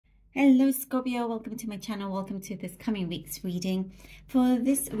Hello Scorpio, welcome to my channel, welcome to this coming week's reading. For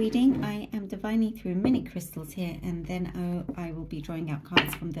this reading, I am divining through mini crystals here, and then I will be drawing out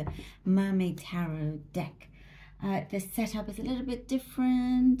cards from the Mermaid Tarot deck. The setup is a little bit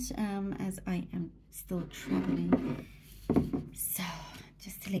different as I am still traveling, so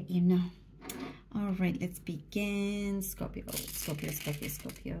just to let you know. All right, let's begin. Scorpio, Scorpio, Scorpio,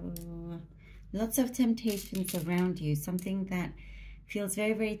 Scorpio. Lots of temptations around you, something that feels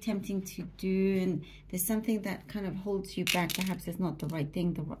very, very tempting to do, and there's something that kind of holds you back. Perhaps it's not the right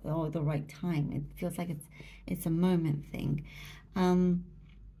thing or the right time. It feels like it's a moment thing.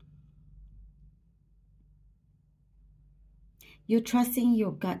 You're trusting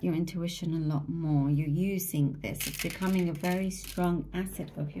your gut, your intuition a lot more. You're using this. It's becoming a very strong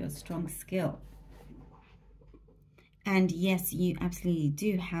asset of your strong skill. And yes, you absolutely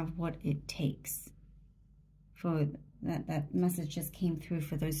do have what it takes. For that message just came through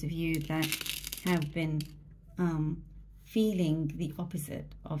for those of you that have been feeling the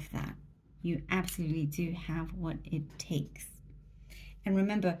opposite of that. You absolutely do have what it takes. And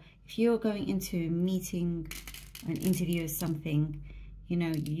remember, if you're going into a meeting, an interview or something, you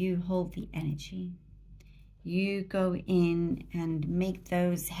know, you hold the energy. You go in and make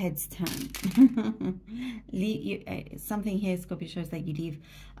those heads turn. Something here, Scorpio, shows that you leave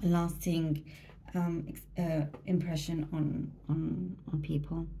a lasting impression on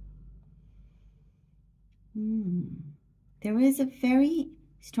people. There is a very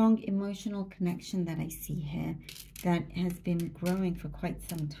strong emotional connection that I see here that has been growing for quite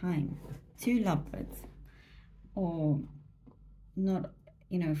some time. Two lovebirds, or not,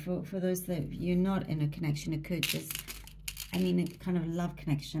 you know, for those that you're not in a connection, it could just, I mean, a kind of love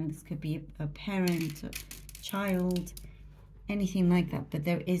connection. This could be a parent, a child, anything like that, but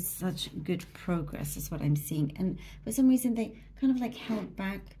there is such good progress is what I'm seeing. And for some reason they kind of like held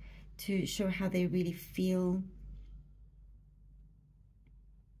back to show how they really feel,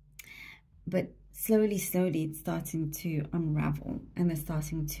 but slowly it's starting to unravel and they're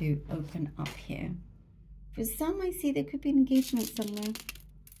starting to open up here. For some, I see there could be an engagement somewhere,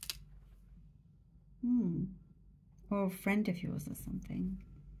 or a friend of yours or something.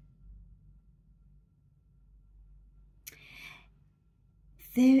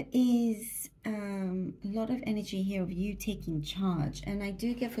 There is a lot of energy here of you taking charge. And I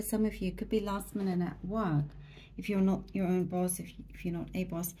do get for some of you, it could be last minute at work. If you're not your own boss, if you're not a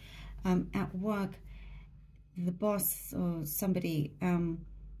boss, at work, the boss or somebody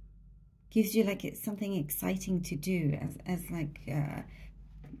gives you like it's something exciting to do, as like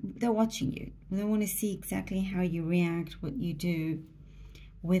they're watching you. They want to see exactly how you react, what you do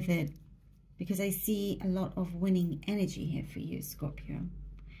with it. Because I see a lot of winning energy here for you, Scorpio.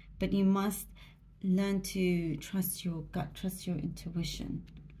 But you must learn to trust your gut, trust your intuition.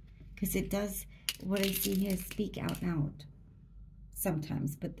 Because it does, what I see here, speak out loud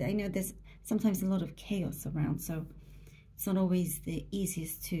sometimes. But I know there's sometimes a lot of chaos around, so it's not always the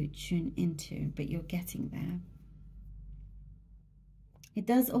easiest to tune into, but you're getting there. It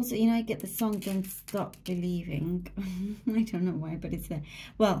does also, you know, I get the song Don't Stop Believing. I don't know why, but it's there.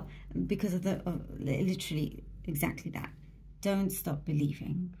 Well, because of literally exactly that. Don't stop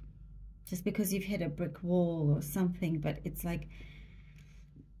believing. Just because you've hit a brick wall or something, but it's like,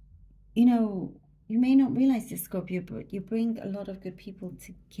 you know, you may not realize this, Scorpio, but you bring a lot of good people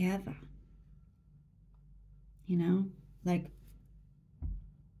together. You know, like,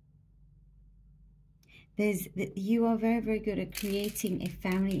 you are very, very good at creating a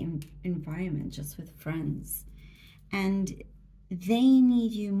family environment just with friends. And they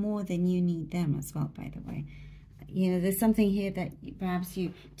need you more than you need them as well, by the way. You know, there's something here that perhaps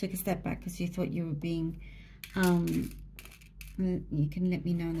you took a step back because you thought you were being, you can let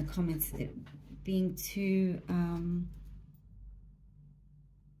me know in the comments, being too, oh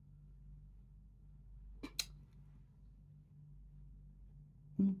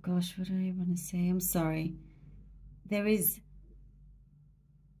gosh, what do I want to say? I'm sorry. There is,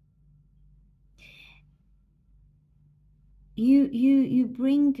 you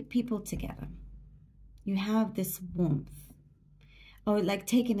bring people together. You have this warmth. Oh, like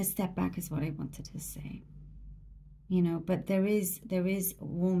taking a step back is what I wanted to say. You know, but there is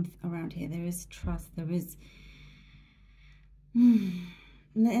warmth around here. There is trust. There is, and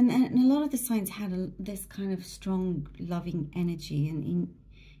a lot of the signs had this kind of strong, loving energy, and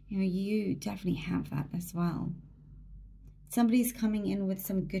you know, you definitely have that as well. Somebody's coming in with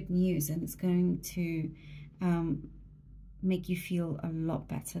some good news, and it's going to make you feel a lot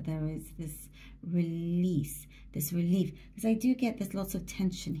better. There is this release, this relief, because I do get there's lots of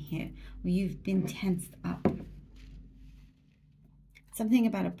tension here where you've been tensed up. something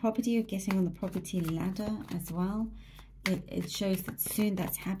about a property or getting on the property ladder as well. It shows that soon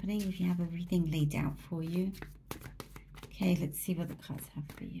that's happening if you have everything laid out for you. Okay, let's see what the cards have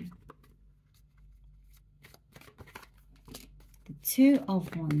for you. The Two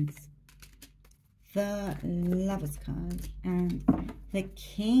of Wands, the Lovers card, and the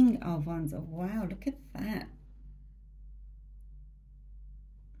King of Wands. Oh, wow, look at that.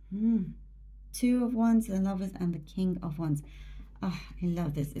 Two of Wands, the Lovers, and the King of Wands. Oh, I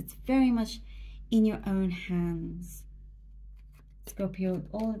love this. It's very much in your own hands. Scorpio,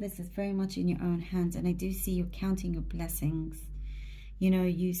 all of this is very much in your own hands, and I do see you counting your blessings. You know,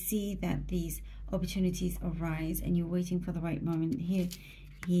 you see that these opportunities arise and you're waiting for the right moment. Here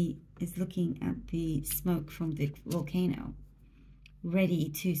he is looking at the smoke from the volcano, ready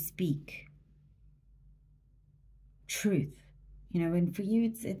to speak truth, you know, and for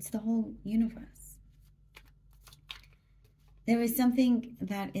you it's the whole universe. There is something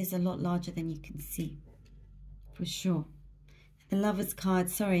that is a lot larger than you can see, for sure. The Lovers card,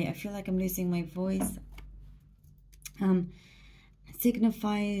 sorry, I feel like I'm losing my voice,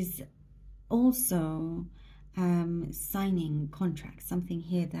 signifies also signing contracts, something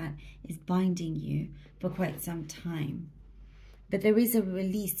here that is binding you for quite some time. But there is a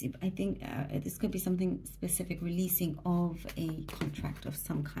release. I think this could be something specific, releasing of a contract of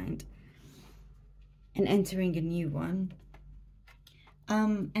some kind and entering a new one.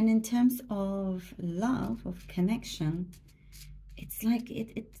 And in terms of love, of connection, it's like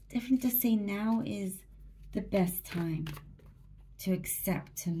it definitely does say now is the best time to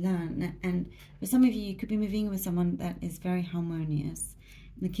accept, to learn. And for some of you, you could be moving with someone that is very harmonious.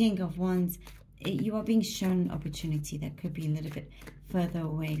 And the King of Wands, you are being shown an opportunity that could be a little bit further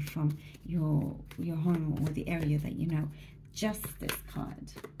away from your home or the area that you know. Justice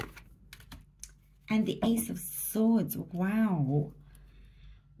card. And the Ace of Swords. Wow.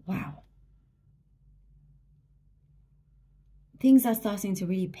 Wow. Things are starting to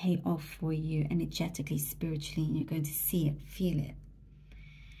really pay off for you energetically, spiritually, and you're going to see it, feel it.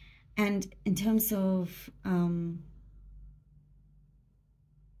 And in terms of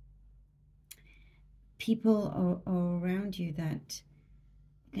people around you that,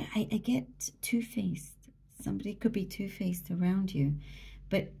 I get two-faced. Somebody could be two-faced around you,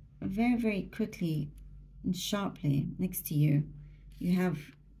 but very, very quickly and sharply next to you, you have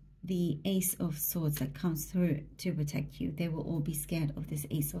the Ace of Swords that comes through to protect you. They will all be scared of this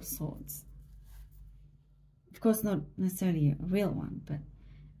Ace of Swords. Of course, not necessarily a real one, but,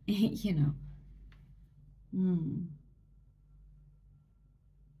 you know.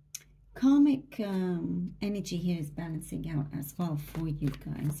 Karmic energy here is balancing out as well for you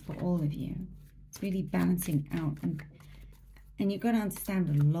guys, for all of you. It's really balancing out. And you've got to understand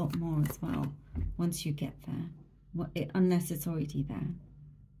a lot more as well once you get there, unless it's already there.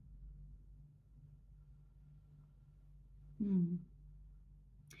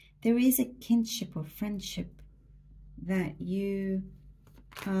 There is a kinship or friendship that you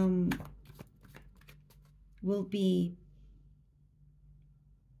will be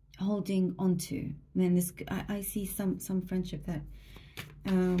holding on to. And then this, I see some friendship that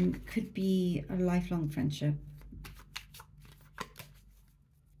could be a lifelong friendship.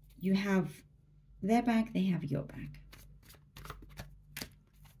 You have their back, they have your back.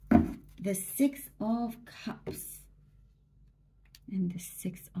 The Six of Cups. And the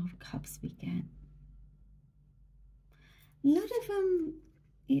Six of Cups we get. A lot of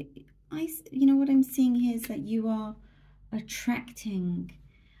you know what I'm seeing here is that you are attracting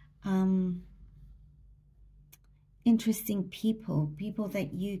interesting people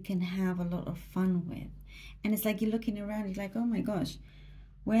that you can have a lot of fun with. And it's like you're looking around, you're like, oh my gosh,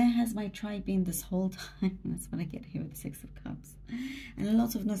 where has my tribe been this whole time? That's what I get here with the Six of Cups. And a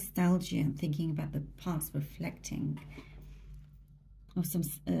lot of nostalgia and thinking about the past, reflecting of some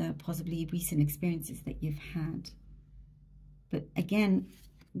possibly recent experiences that you've had. But again,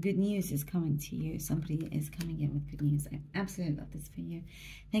 good news is coming to you. Somebody is coming in with good news. I absolutely love this for you.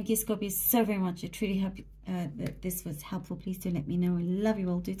 Thank you, Scorpio, so very much. I truly hope that this was helpful. Please do let me know. I love you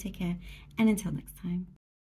all. Do take care. And until next time.